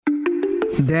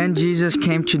Then Jesus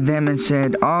came to them and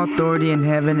said, "All authority in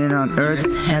heaven and on earth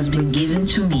has been given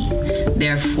to me.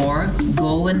 Therefore,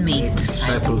 go and make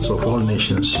disciples of all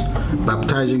nations,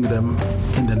 baptizing them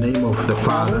in the name of the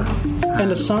Father, and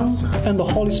the Son, and the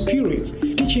Holy Spirit,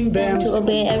 teaching them to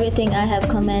obey everything I have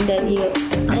commanded you.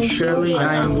 And surely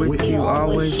I am with you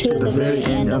always to the very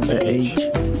end of the age."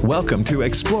 Welcome to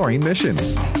Exploring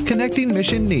Missions, connecting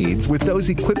mission needs with those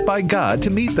equipped by God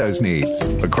to meet those needs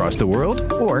across the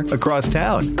world or across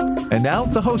town. And now,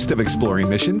 the host of Exploring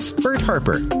Missions, Bert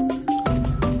Harper.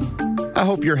 I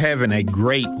hope you're having a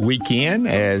great weekend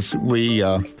as we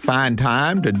find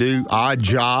time to do odd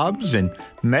jobs and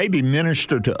maybe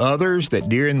minister to others that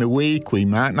during the week we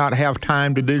might not have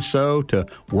time to do so, to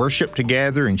worship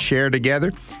together and share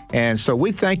together. And so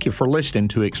we thank you for listening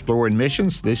to Exploring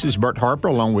Missions. This is Bert Harper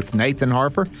along with Nathan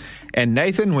Harper. And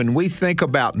Nathan, when we think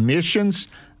about missions,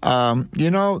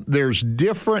 there's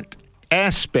different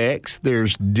aspects,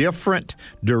 there's different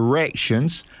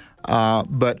directions.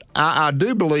 But I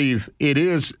do believe it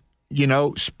is,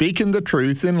 speaking the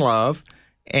truth in love,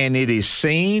 and it is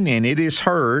seen and it is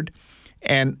heard.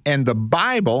 And the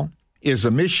Bible is a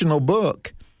missional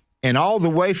book. And all the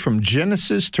way from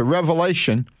Genesis to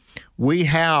Revelation, we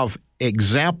have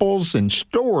examples and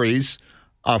stories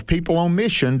of people on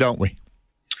mission, don't we?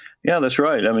 Yeah, that's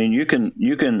right. I mean, you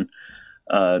can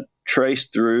trace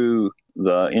through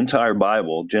the entire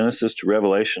Bible, Genesis to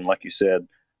Revelation, like you said,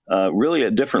 really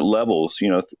at different levels.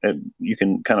 You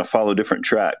can kind of follow different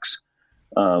tracks.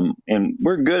 And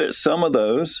we're good at some of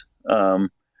those.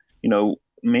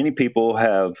 Many people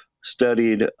have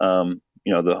studied,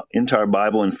 the entire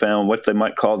Bible and found what they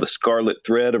might call the scarlet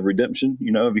thread of redemption.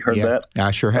 Have you heard that?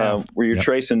 I sure have. Where you're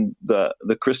tracing the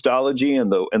Christology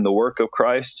and the work of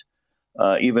Christ,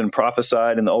 even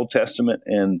prophesied in the Old Testament,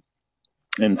 and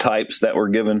types that were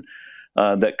given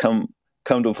that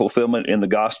come to fulfillment in the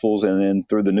Gospels and then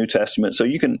through the New Testament. So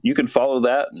you can follow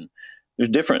that, and there's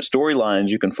different storylines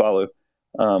you can follow,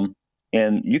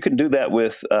 and you can do that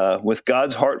with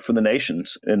God's heart for the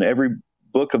nations. In every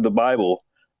book of the Bible,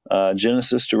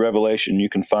 Genesis to Revelation, you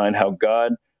can find how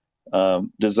God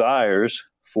desires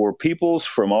for peoples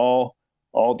from all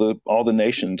the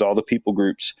nations, all the people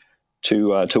groups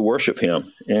to worship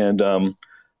Him. And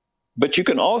but you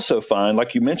can also find,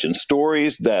 like you mentioned,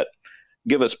 stories that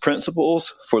give us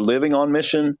principles for living on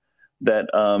mission, that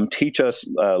teach us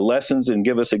lessons and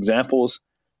give us examples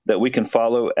that we can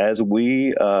follow as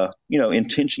we,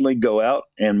 intentionally go out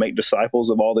and make disciples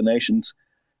of all the nations,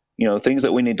 things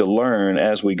that we need to learn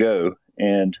as we go.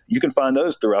 And you can find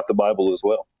those throughout the Bible as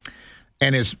well.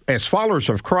 And as followers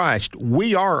of Christ,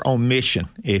 we are on mission.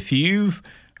 If you've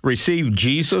received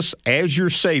Jesus as your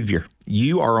Savior,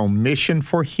 you are on mission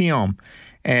for Him.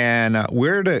 And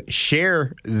we're to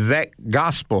share that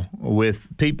gospel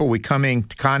with people we come in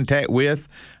contact with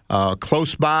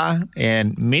close by.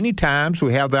 And many times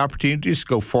we have the opportunities to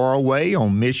go far away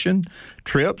on mission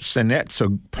trips, and that's a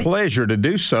pleasure to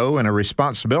do so and a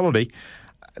responsibility.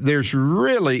 There's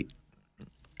really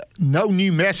no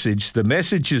new message. The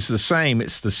message is the same.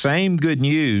 It's the same good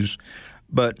news.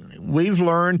 But we've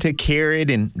learned to carry it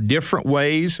in different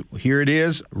ways. Here it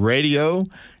is, radio.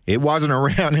 It wasn't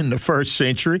around in the first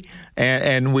century.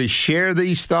 And we share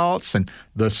these thoughts, and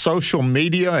the social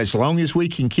media, as long as we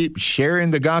can keep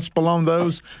sharing the gospel on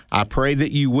those, I pray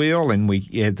that you will and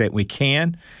that we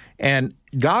can. And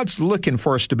God's looking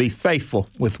for us to be faithful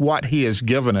with what He has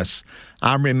given us.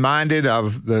 I'm reminded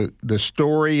of the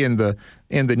story in the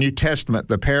New Testament,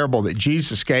 the parable that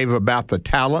Jesus gave about the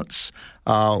talents,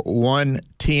 1,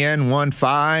 10, 1,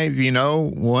 5,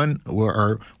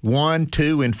 1,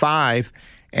 2, and 5.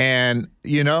 And,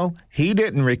 He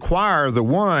didn't require the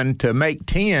one to make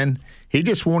 10. He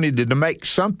just wanted to make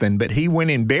something, but he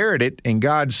went and buried it, and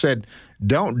God said,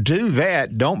 don't do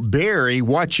that. Don't bury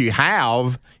what you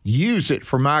have. Use it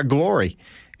for my glory.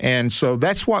 And so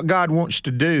that's what God wants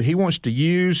to do. He wants to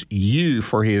use you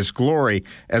for His glory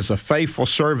as a faithful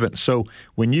servant. So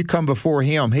when you come before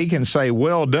Him, He can say,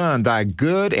 well done, thy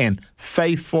good and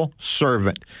faithful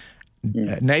servant.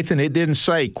 Nathan, it didn't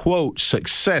say, quote,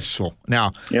 successful.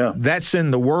 Now, That's in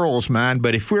the world's mind,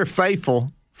 but if we're faithful,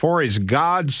 for is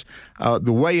God's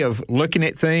the way of looking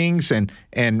at things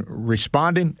and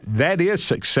responding, that is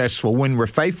successful when we're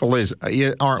faithful,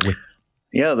 aren't we?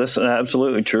 Yeah, that's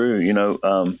absolutely true.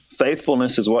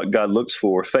 Faithfulness is what God looks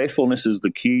for. Faithfulness is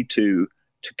the key to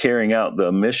carrying out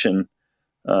the mission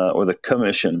or the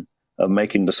commission of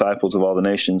making disciples of all the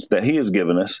nations that He has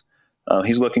given us.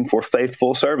 He's looking for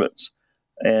faithful servants,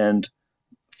 and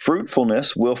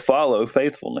fruitfulness will follow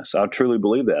faithfulness. I truly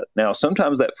believe that. Now,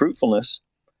 sometimes that fruitfulness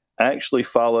actually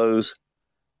follows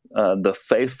the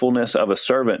faithfulness of a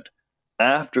servant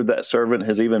after that servant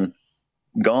has even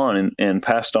gone and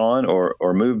passed on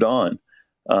or moved on.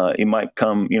 It might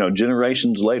come,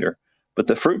 generations later, but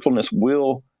the fruitfulness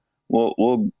will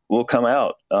come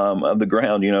out of the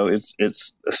ground.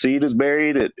 It's a seed is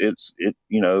buried.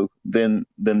 Then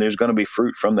there's going to be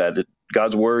fruit from that.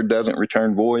 God's word doesn't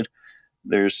return void.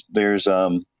 There's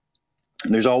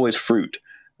always fruit,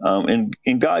 and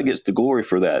God gets the glory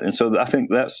for that. And so I think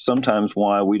that's sometimes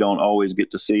why we don't always get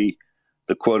to see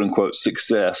the quote unquote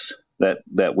success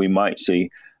that we might see.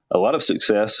 A lot of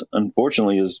success,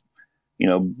 unfortunately, is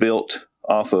built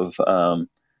off of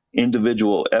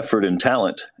individual effort and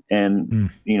talent, and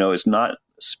it's not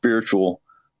spiritual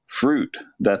fruit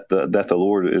that the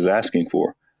Lord is asking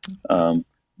for.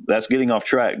 That's getting off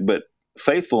track, but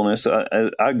faithfulness,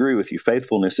 I agree with you.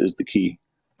 Faithfulness is the key.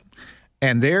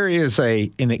 And there is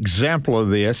an example of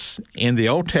this in the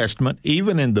Old Testament,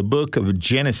 even in the book of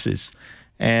Genesis.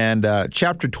 And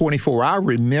chapter 24, I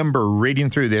remember reading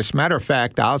through this. Matter of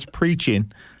fact, I was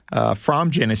preaching from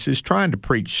Genesis, trying to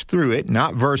preach through it,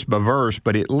 not verse by verse,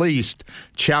 but at least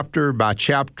chapter by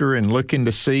chapter, and looking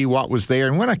to see what was there.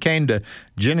 And when I came to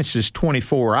Genesis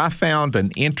 24, I found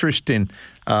an interesting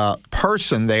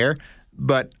person there.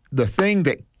 But the thing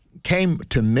that came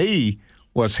to me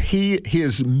was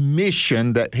his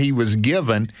mission that he was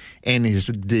given and his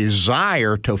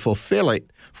desire to fulfill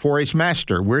it for his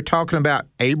master. We're talking about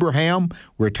Abraham.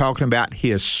 We're talking about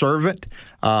his servant.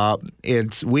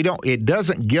 It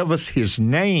doesn't give us his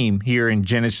name here in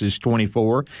Genesis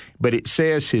 24, but it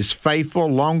says his faithful,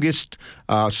 longest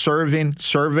serving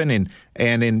servant.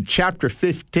 And in chapter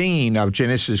 15 of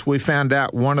Genesis, we found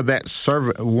out one of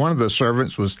the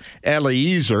servants was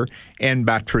Eliezer, and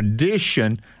by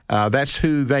tradition, that's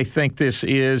who they think this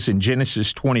is in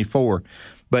Genesis 24.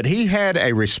 But he had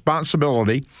a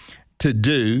responsibility to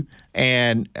do,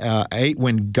 and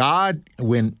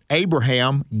when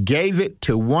Abraham gave it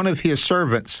to one of his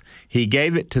servants, he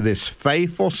gave it to this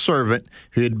faithful servant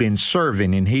who had been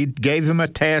serving, and he gave him a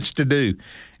task to do.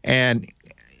 And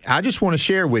I just want to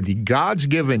share with you, God's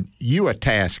given you a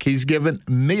task. He's given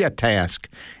me a task,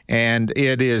 and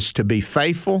it is to be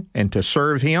faithful and to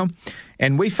serve Him.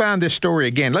 And we found this story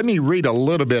again. Let me read a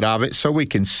little bit of it so we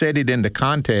can set it into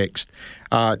context.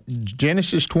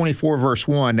 Genesis 24, verse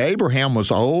 1, Abraham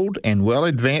was old and well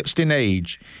advanced in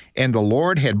age, and the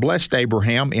Lord had blessed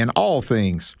Abraham in all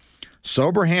things.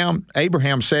 So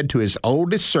Abraham said to his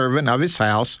oldest servant of his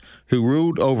house, who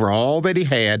ruled over all that he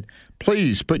had,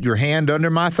 "Please put your hand under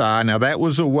my thigh." Now, that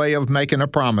was a way of making a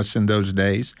promise in those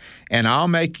days. "And I'll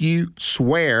make you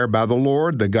swear by the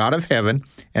Lord, the God of heaven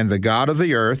and the God of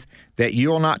the earth, that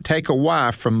you'll not take a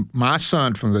wife from my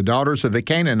son from the daughters of the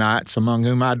Canaanites among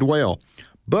whom I dwell.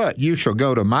 But you shall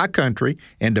go to my country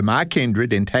and to my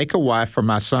kindred and take a wife for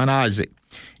my son Isaac."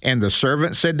 And the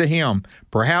servant said to him,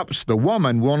 "Perhaps the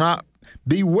woman will not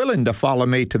be willing to follow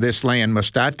me to this land.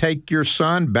 Must I take your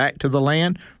son back to the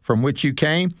land from which you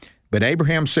came?" But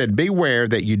Abraham said, "Beware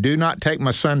that you do not take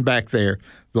my son back there.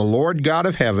 The Lord God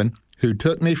of heaven, who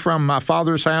took me from my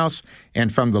father's house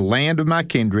and from the land of my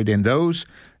kindred,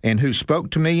 and who spoke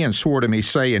to me and swore to me,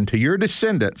 saying, 'To your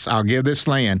descendants I'll give this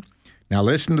land.'" Now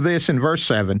listen to this in verse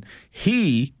 7.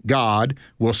 "He, God,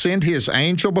 will send his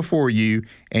angel before you,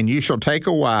 and you shall take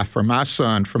a wife for my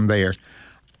son from there."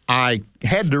 I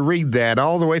had to read that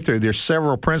all the way through. There's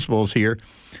several principles here,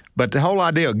 but the whole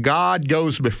idea, God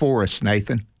goes before us,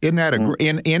 Nathan. Isn't that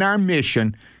in our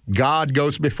mission, God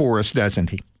goes before us,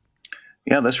 doesn't He?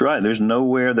 Yeah, that's right. There's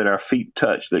nowhere that our feet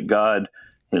touch that God,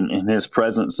 in His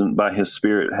presence and by His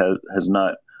Spirit, has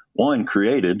not, one,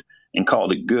 created and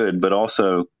called it good, but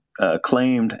also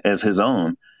claimed as His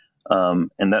own.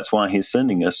 And that's why He's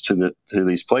sending us to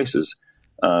these places.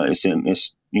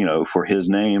 It's for His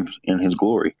name and His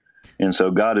glory. And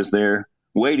so God is there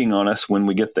waiting on us when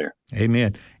we get there.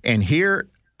 Amen. And here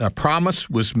a promise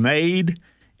was made,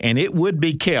 and it would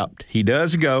be kept. He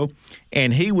does go,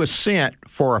 and he was sent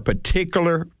for a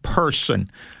particular person.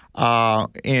 And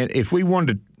if we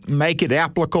wanted to make it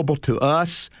applicable to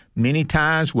us, many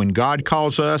times when God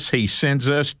calls us, He sends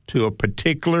us to a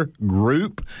particular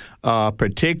group, a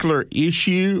particular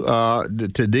issue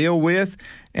to deal with,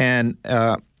 and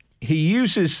He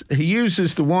uses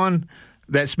the one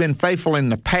that's been faithful in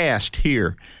the past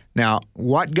here. Now,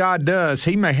 what God does,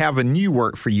 He may have a new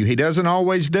work for you. He doesn't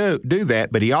always do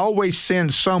that, but He always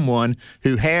sends someone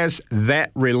who has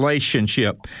that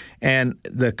relationship and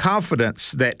the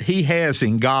confidence that he has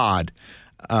in God.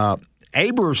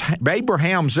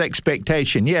 Abraham's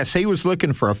expectation, yes, he was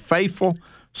looking for a faithful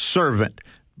servant,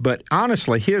 But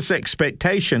honestly, his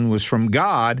expectation was from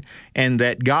God, and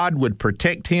that God would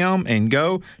protect him and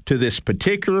go to this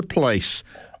particular place.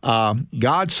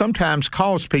 God sometimes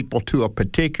calls people to a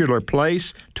particular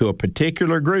place, to a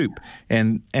particular group.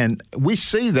 And we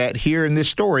see that here in this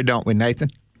story, don't we, Nathan?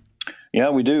 Yeah,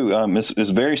 we do. It's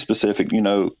very specific.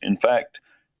 In fact,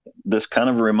 this kind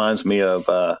of reminds me of,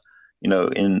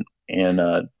 in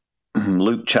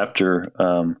Luke chapter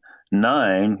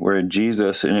 9, where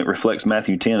Jesus, and it reflects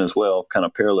Matthew 10 as well, kind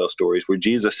of parallel stories, where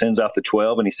Jesus sends out the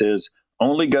 12 and he says,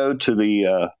 only go to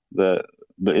the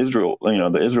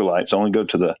Israelites, only go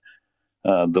to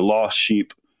the lost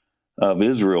sheep of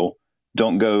Israel.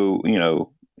 Don't go,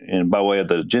 by way of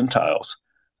the Gentiles.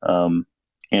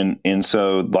 And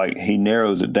so like he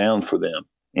narrows it down for them.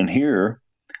 And here,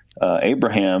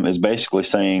 Abraham is basically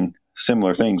saying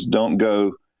similar things. Don't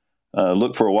go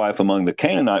look for a wife among the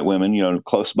Canaanite women,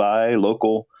 close by,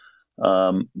 local,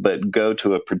 but go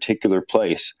to a particular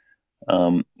place.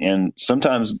 And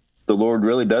sometimes the Lord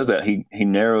really does that. He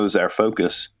narrows our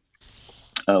focus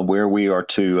where we are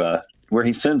to, where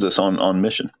he sends us on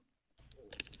mission.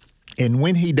 And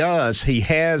when he does, he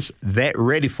has that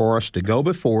ready for us to go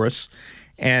before us.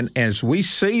 And as we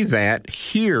see that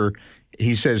here,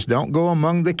 he says, don't go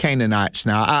among the Canaanites.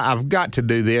 Now, I've got to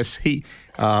do this.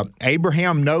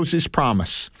 Abraham knows his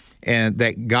promise, and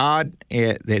that God,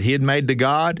 that he had made to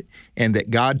God, and that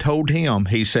God told him,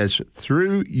 he says,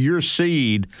 through your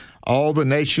seed, all the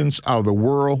nations of the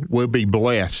world will be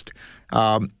blessed.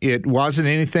 It wasn't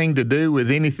anything to do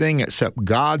with anything except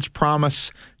God's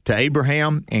promise to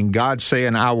Abraham, and God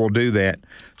saying, I will do that.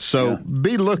 So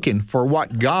be looking for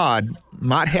what God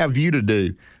might have you to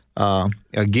do. Go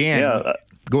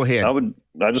ahead.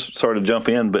 I just sort of jump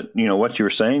in, but what you were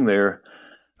saying there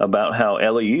about how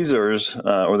Eliezer's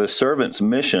or the servant's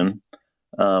mission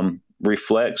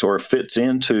reflects or fits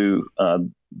into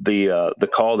the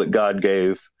call that God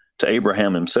gave to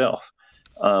Abraham himself.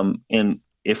 And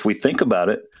if we think about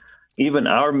it, even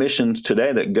our missions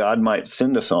today that God might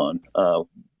send us on,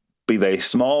 be they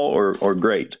small or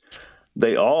great,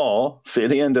 they all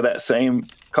fit into that same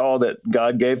call that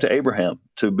God gave to Abraham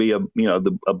to be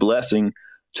a blessing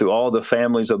to all the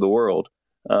families of the world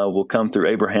will come through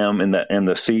Abraham and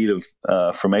the seed of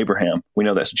from Abraham. We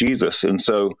know that's Jesus, and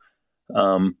so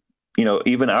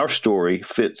even our story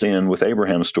fits in with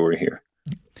Abraham's story here.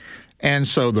 And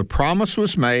so the promise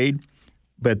was made,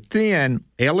 but then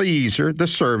Eliezer, the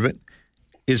servant,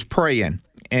 is praying,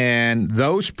 and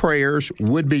those prayers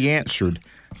would be answered.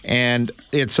 And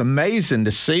it's amazing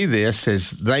to see this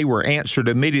as they were answered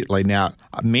immediately. Now,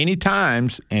 many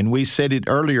times, and we said it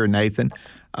earlier, Nathan,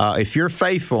 if you're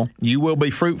faithful, you will be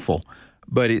fruitful.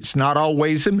 But it's not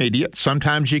always immediate.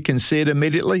 Sometimes you can see it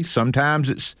immediately.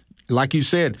 Sometimes it's, like you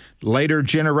said, later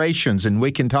generations. And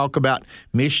we can talk about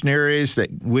missionaries that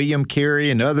William Carey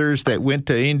and others that went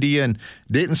to India and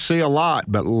didn't see a lot,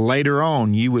 but later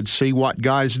on you would see what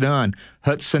God's done.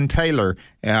 Hudson Taylor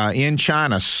in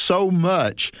China, so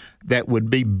much that would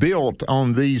be built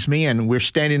on these men. We're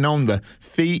standing on the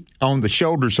feet, on the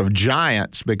shoulders of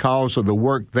giants because of the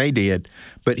work they did.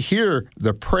 But here,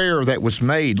 the prayer that was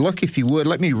made, look if you would,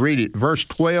 let me read it, verse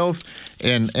 12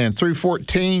 and through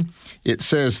 14, it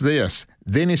says this,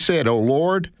 Then he said, O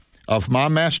Lord of my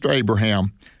master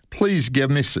Abraham, please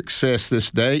give me success this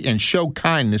day and show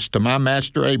kindness to my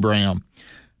master Abraham.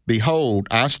 Behold,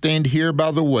 I stand here by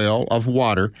the well of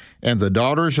water, and the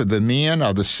daughters of the men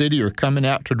of the city are coming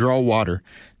out to draw water.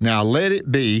 Now let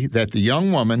it be that the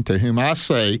young woman to whom I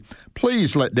say,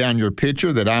 Please let down your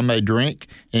pitcher that I may drink,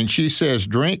 and she says,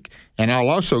 Drink, and I'll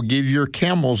also give your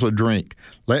camels a drink.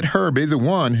 Let her be the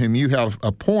one whom you have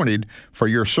appointed for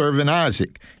your servant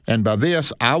Isaac, and by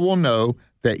this I will know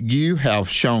that you have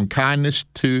shown kindness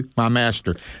to my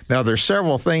master. Now, there's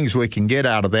several things we can get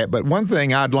out of that, but one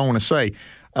thing I'd want to say,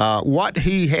 what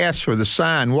he asked for the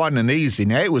sign wasn't easy.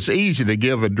 Now, it was easy to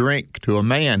give a drink to a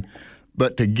man,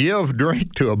 but to give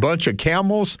drink to a bunch of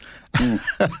camels,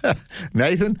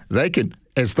 Nathan, they can,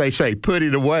 as they say, put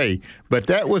it away. But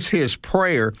that was his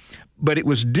prayer, but it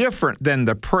was different than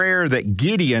the prayer that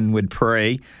Gideon would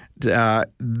pray, to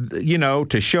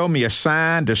show me a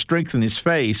sign, to strengthen his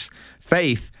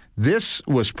faith. This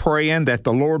was praying that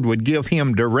the Lord would give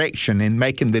him direction in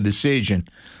making the decision.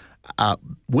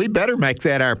 We better make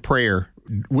that our prayer.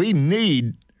 We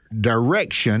need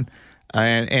direction,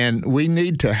 and we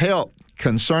need to help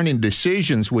concerning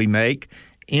decisions we make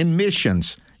in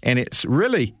missions. And it's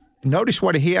really, notice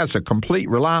what he has, a complete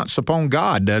reliance upon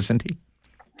God, doesn't he?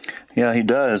 Yeah, he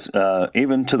does,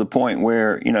 even to the point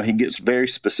where, he gets very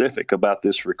specific about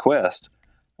this request.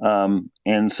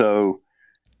 And so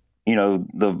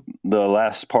the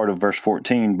last part of verse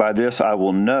 14, by this I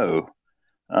will know.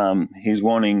 He's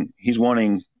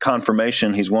wanting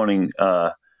confirmation. He's wanting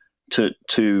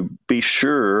to be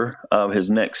sure of his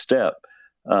next step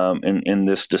in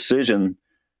this decision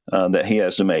that he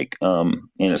has to make. And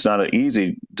it's not an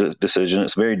easy decision.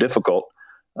 It's very difficult.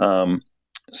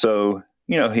 So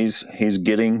he's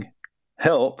getting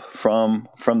help from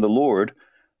the Lord,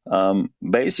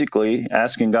 basically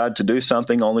asking God to do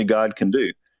something only God can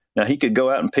do. Now, he could go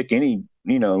out and pick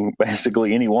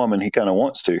basically any woman he kind of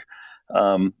wants to,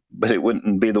 but it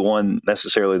wouldn't be the one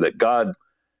necessarily that God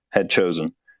had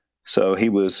chosen. So he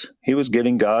was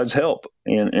getting God's help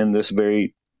in this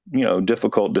very,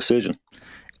 difficult decision.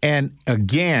 And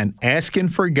again, asking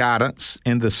for guidance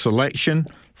in the selection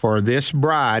for this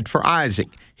bride for Isaac.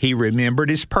 He remembered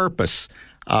his purpose.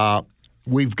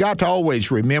 We've got to always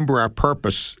remember our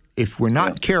purpose. If we're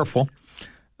not careful,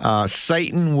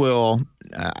 Satan will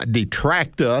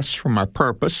detract us from our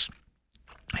purpose.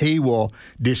 He will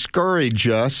discourage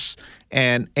us.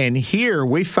 And here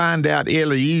we find out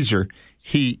Eliezer,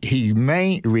 he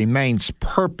remains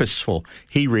purposeful.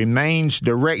 He remains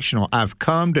directional. I've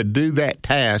come to do that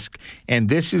task, and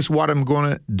this is what I'm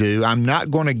going to do. I'm not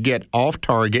going to get off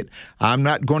target. I'm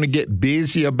not going to get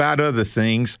busy about other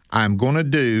things. I'm going to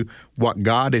do what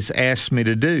God has asked me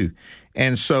to do.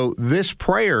 And so this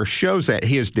prayer shows that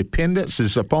his dependence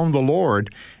is upon the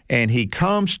Lord, and he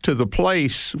comes to the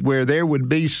place where there would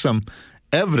be some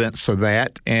evidence of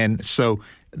that. And so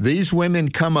these women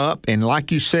come up, and like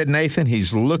you said, Nathan,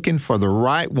 he's looking for the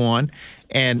right one,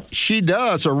 and she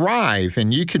does arrive.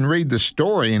 And you can read the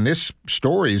story, and this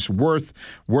story is worth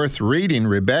reading.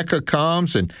 Rebecca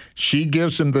comes, and she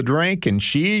gives him the drink, and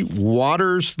she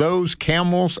waters those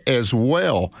camels as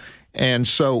well. And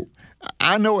so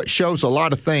I know it shows a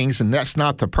lot of things, and that's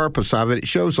not the purpose of it. It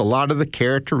shows a lot of the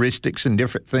characteristics and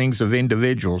different things of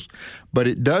individuals, but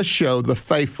it does show the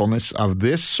faithfulness of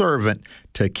this servant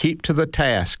to keep to the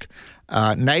task.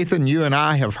 Nathan, you and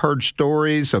I have heard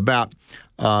stories about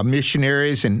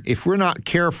missionaries, and if we're not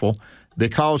careful,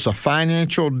 because of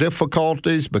financial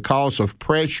difficulties, because of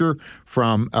pressure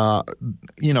from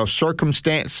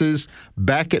circumstances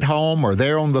back at home or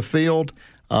there on the field,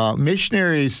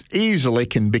 missionaries easily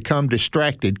can become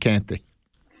distracted, can't they?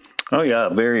 Oh, yeah,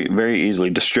 very, very easily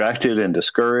distracted and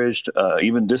discouraged,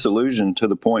 even disillusioned to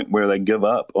the point where they give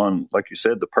up on, like you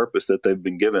said, the purpose that they've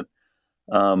been given.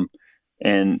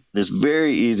 And it's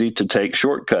very easy to take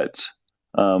shortcuts.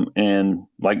 And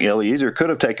like Eliezer could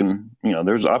have taken,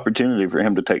 there's opportunity for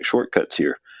him to take shortcuts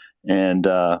here. And,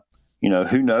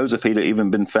 who knows if he'd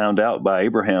even been found out by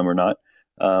Abraham or not.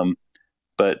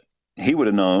 But he would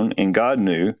have known, and God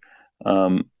knew,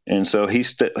 and so he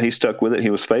stuck with it. He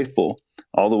was faithful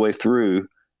all the way through,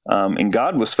 and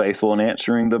God was faithful in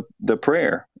answering the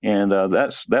prayer. And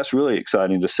that's really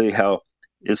exciting to see how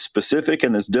as specific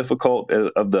and as difficult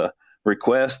of the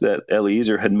request that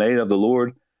Eliezer had made of the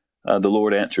Lord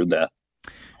answered that.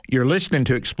 You're listening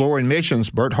to Exploring Missions.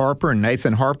 Bert Harper and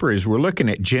Nathan Harper, as we're looking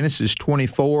at Genesis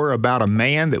 24 about a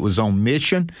man that was on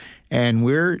mission, and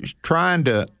we're trying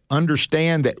to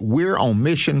understand that we're on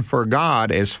mission for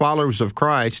God as followers of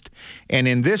Christ. And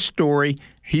in this story,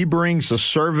 he brings a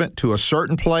servant to a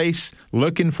certain place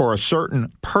looking for a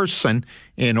certain person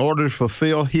in order to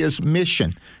fulfill his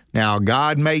mission. Now,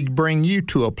 God may bring you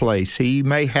to a place. He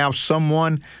may have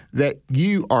someone that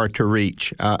you are to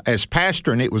reach. As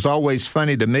pastor, and it was always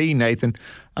funny to me, Nathan,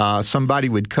 somebody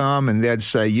would come and they'd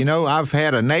say, I've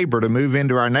had a neighbor to move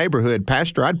into our neighborhood.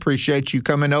 Pastor, I'd appreciate you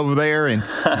coming over there and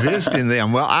visiting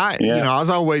them. Well, I was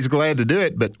always glad to do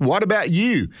it. But what about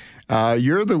you?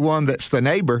 You're the one that's the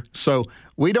neighbor. So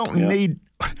we don't need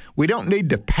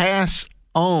to pass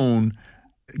on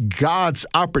God's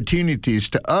opportunities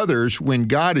to others when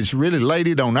God has really laid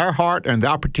it on our heart and the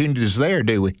opportunity is there,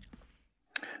 do we?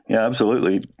 Yeah,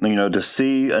 absolutely. To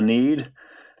see a need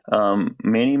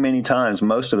many, many times,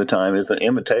 most of the time, is the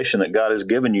invitation that God has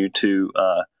given you to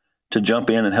jump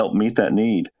in and help meet that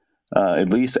need. At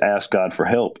least ask God for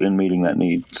help in meeting that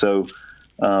need. So,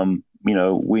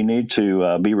 we need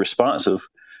to be responsive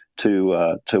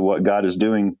to what God is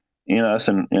doing in us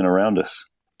and around us.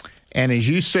 And as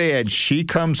you said, she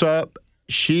comes up.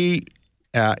 Her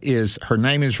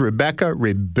name is Rebecca.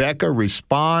 Rebecca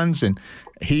responds, and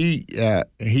he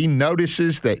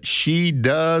notices that she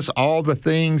does all the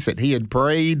things that he had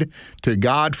prayed to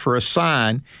God for a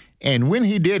sign. And when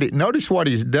he did it, notice what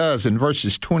he does in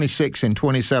verses 26 and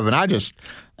 27.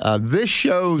 This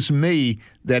shows me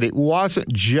that it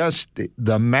wasn't just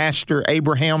the master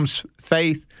Abraham's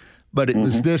faith, but it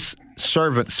was this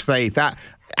servant's faith.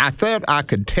 I thought I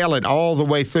could tell it all the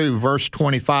way through verse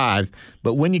 25,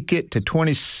 but when you get to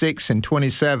 26 and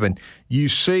 27, you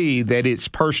see that it's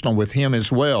personal with him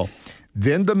as well.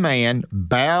 Then the man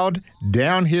bowed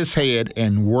down his head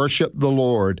and worshiped the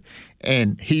Lord.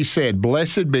 And he said,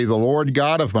 "Blessed be the Lord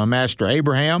God of my master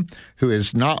Abraham, who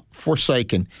has not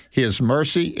forsaken his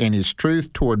mercy and his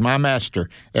truth toward my master.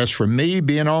 As for me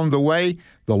being on the way,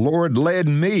 the Lord led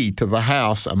me to the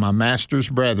house of my master's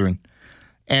brethren."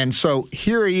 And so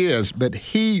here he is, but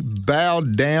he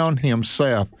bowed down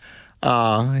himself.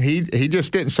 He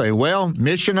just didn't say, "Well,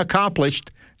 mission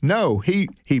accomplished." No, he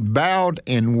bowed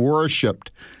and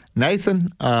worshiped.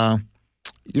 Nathan, I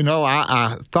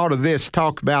thought of this,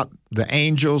 talk about the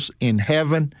angels in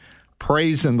heaven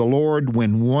praising the Lord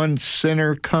when one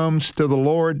sinner comes to the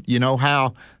Lord. You know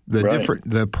how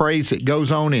the praise that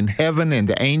goes on in heaven and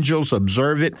the angels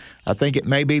observe it. I think it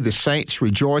may be the saints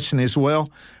rejoicing as well.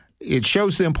 It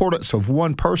shows the importance of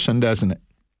one person, doesn't it?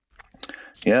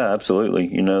 Yeah, absolutely.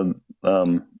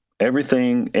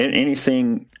 Everything,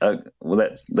 anything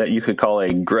that you could call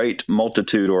a great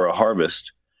multitude or a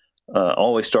harvest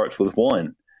always starts with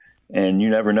one. And you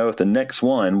never know if the next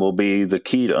one will be the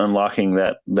key to unlocking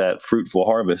that fruitful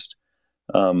harvest.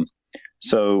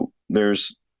 So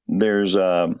there's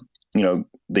the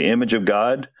image of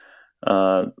God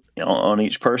on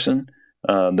each person.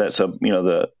 That's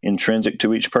the intrinsic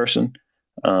to each person.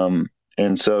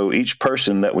 And so each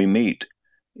person that we meet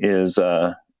is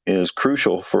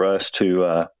crucial for us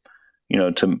to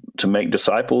make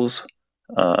disciples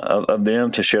of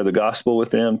them, to share the gospel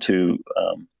with them, to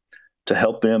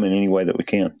help them in any way that we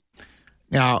can.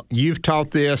 Now, you've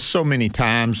taught this so many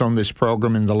times on this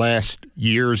program in the last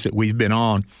years that we've been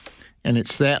on, and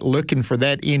it's that looking for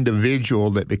that individual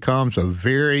that becomes a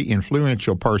very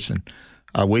influential person.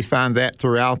 We find that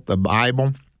throughout the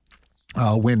Bible.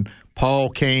 When Paul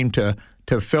came to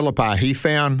Philippi, he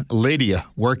found Lydia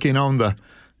working on the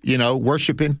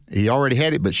worshiping. He already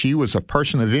had it, but she was a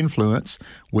person of influence.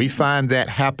 We find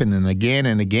that happening again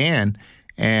and again.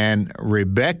 And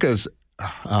Rebecca's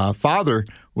father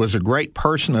was a great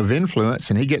person of influence,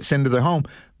 and he gets into their home.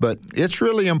 But it's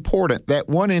really important that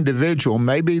one individual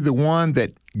may be the one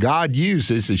that God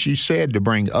uses, as you said, to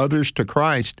bring others to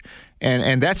Christ.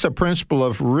 And that's a principle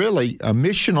of really a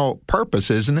missional purpose,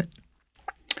 isn't it?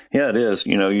 Yeah, it is.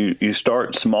 You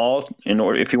start small.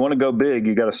 If you want to go big,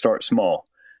 you got to start small.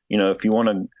 If you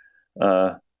want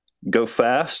to go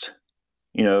fast,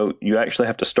 you actually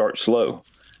have to start slow.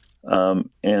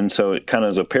 And so it kind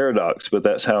of is a paradox, but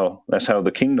that's how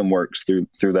the kingdom works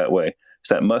through that way. It's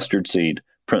that mustard seed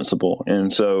principle.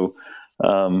 And so,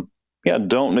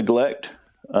 don't neglect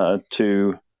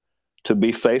to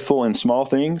be faithful in small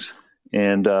things,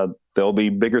 and there'll be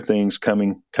bigger things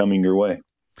coming your way.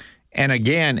 And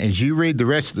again, as you read the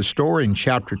rest of the story in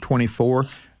chapter 24,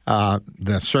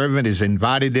 the servant is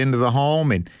invited into the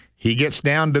home, and he gets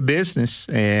down to business,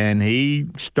 and he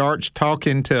starts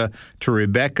talking to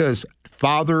Rebecca's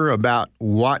father about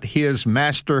what his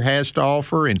master has to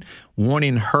offer and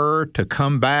wanting her to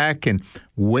come back and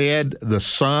wed the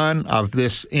son of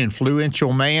this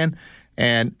influential man,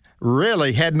 and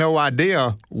really had no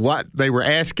idea what they were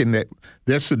asking, that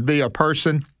this would be a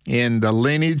person in the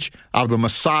lineage of the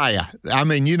Messiah. I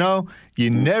mean, you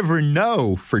never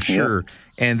know for sure.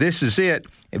 Yeah. And this is it.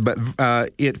 But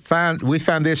we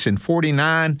find this in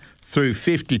 49 through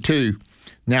 52.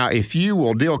 Now, if you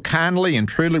will deal kindly and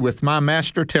truly with my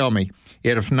master, tell me.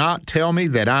 If not, tell me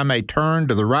that I may turn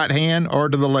to the right hand or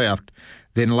to the left.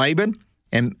 Then Laban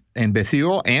and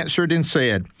Bethuel answered and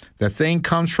said, "The thing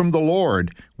comes from the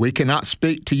Lord. We cannot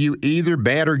speak to you either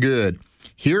bad or good.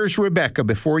 Here is Rebekah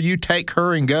before you take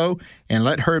her and go, and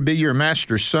let her be your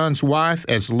master's son's wife,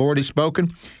 as the Lord has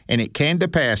spoken." And it came to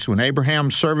pass, when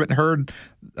Abraham's servant heard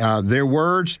their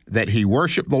words, that he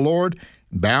worshiped the Lord,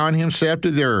 bowing himself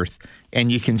to the earth.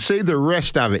 And you can see the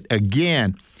rest of it.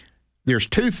 Again, there's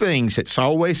two things that's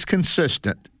always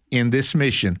consistent in this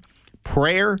mission: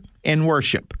 prayer and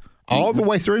worship, all the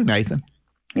way through, Nathan.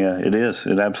 Yeah, it is.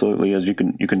 It absolutely is. You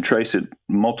can trace it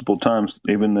multiple times,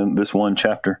 even in this one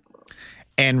chapter.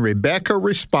 And Rebecca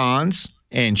responds,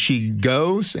 and she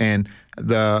goes, and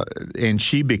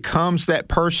she becomes that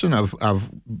person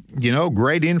of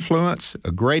great influence,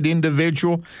 a great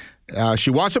individual. She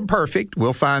wasn't perfect.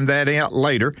 We'll find that out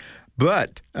later.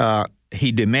 But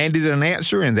he demanded an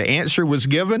answer, and the answer was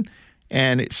given.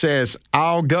 And it says,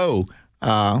 "I'll go."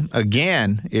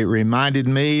 Again, it reminded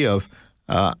me of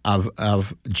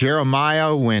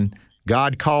Jeremiah when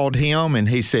God called him and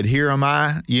he said, "Here am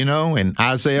I," and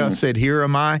Isaiah said, "Here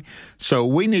am I." So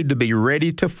we need to be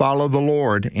ready to follow the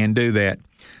Lord and do that.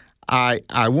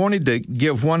 I wanted to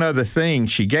give one other thing.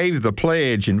 She gave the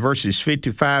pledge in verses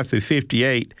 55 through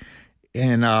 58,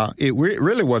 and it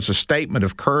really was a statement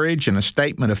of courage and a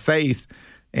statement of faith.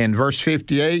 In verse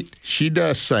 58, she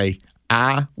does say,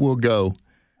 I will go.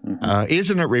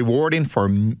 Isn't it rewarding for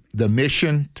the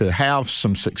mission to have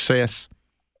some success?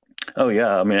 Oh,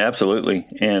 yeah. I mean, absolutely.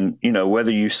 And,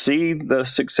 whether you see the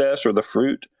success or the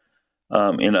fruit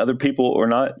in other people or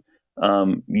not,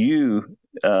 you,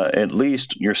 at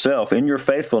least yourself, in your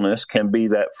faithfulness, can be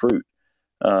that fruit.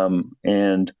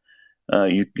 And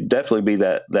you could definitely be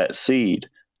that seed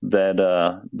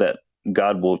that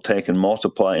God will take and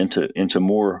multiply into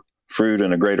more fruit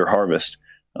and a greater harvest.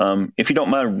 If you don't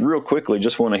mind, real quickly,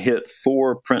 just want to hit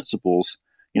 4 principles.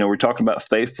 We're talking about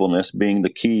faithfulness being the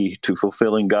key to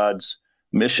fulfilling God's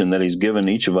mission that He's given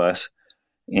each of us,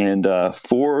 and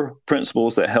 4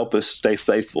 principles that help us stay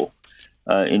faithful.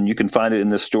 And you can find it in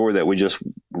this story that we just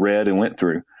read and went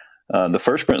through. The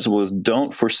first principle is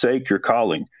don't forsake your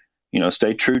calling.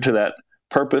 Stay true to that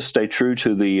purpose. Stay true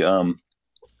to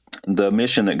the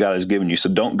mission that God has given you. So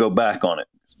don't go back on it.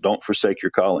 Don't forsake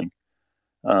your calling.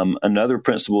 Another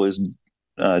principle is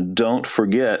don't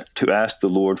forget to ask the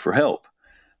Lord for help.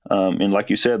 And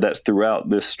like you said, that's throughout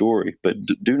this story. But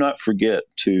do not forget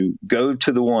to go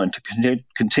to the one, to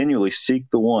continually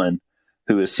seek the one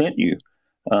who has sent you.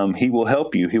 He will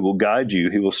help you. He will guide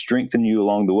you. He will strengthen you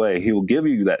along the way. He will give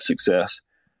you that success,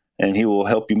 and He will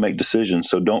help you make decisions.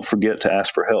 So don't forget to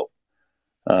ask for help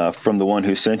from the one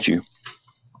who sent you.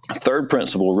 Third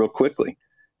principle, real quickly,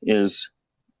 is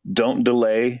don't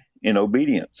delay in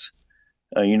obedience.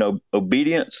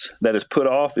 Obedience that is put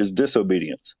off is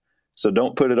disobedience. So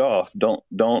don't put it off. Don't,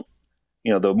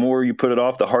 the more you put it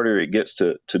off, the harder it gets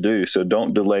to do. So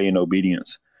don't delay in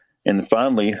obedience. And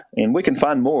finally, and we can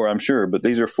find more, I'm sure, but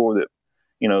these are 4 that,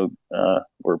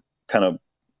 were kind of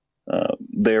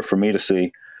there for me to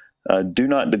see.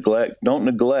 Don't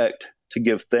neglect to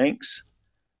give thanks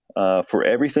for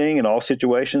everything in all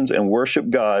situations and worship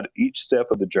God each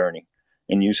step of the journey.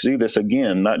 And you see this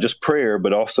again, not just prayer,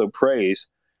 but also praise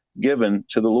given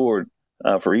to the Lord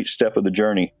for each step of the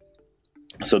journey.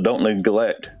 So don't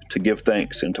neglect to give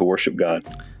thanks and to worship God.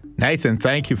 Nathan,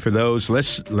 thank you for those.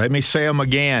 Let me say them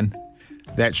again.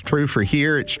 That's true for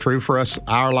here. It's true for us,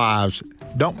 our lives.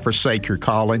 Don't forsake your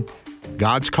calling.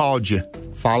 God's called you.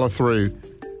 Follow through.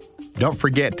 Don't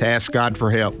forget to ask God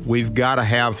for help. We've got to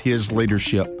have His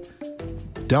leadership.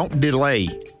 Don't delay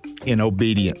in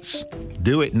obedience.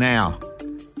 Do it now.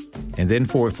 And then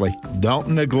fourthly, don't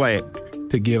neglect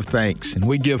to give thanks. And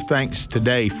we give thanks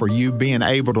today for you being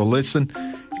able to listen.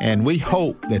 And we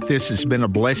hope that this has been a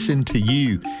blessing to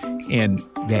you and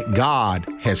that God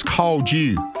has called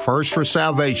you first for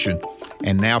salvation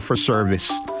and now for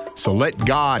service. So let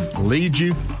God lead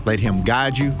you, let Him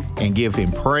guide you, and give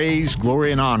Him praise,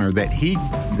 glory, and honor that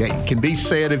can be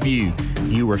said of you.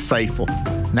 You were faithful.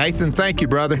 Nathan, thank you,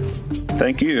 brother.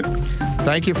 Thank you.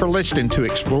 Thank you for listening to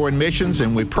Exploring Missions,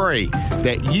 and we pray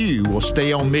that you will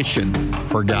stay on mission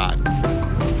for God.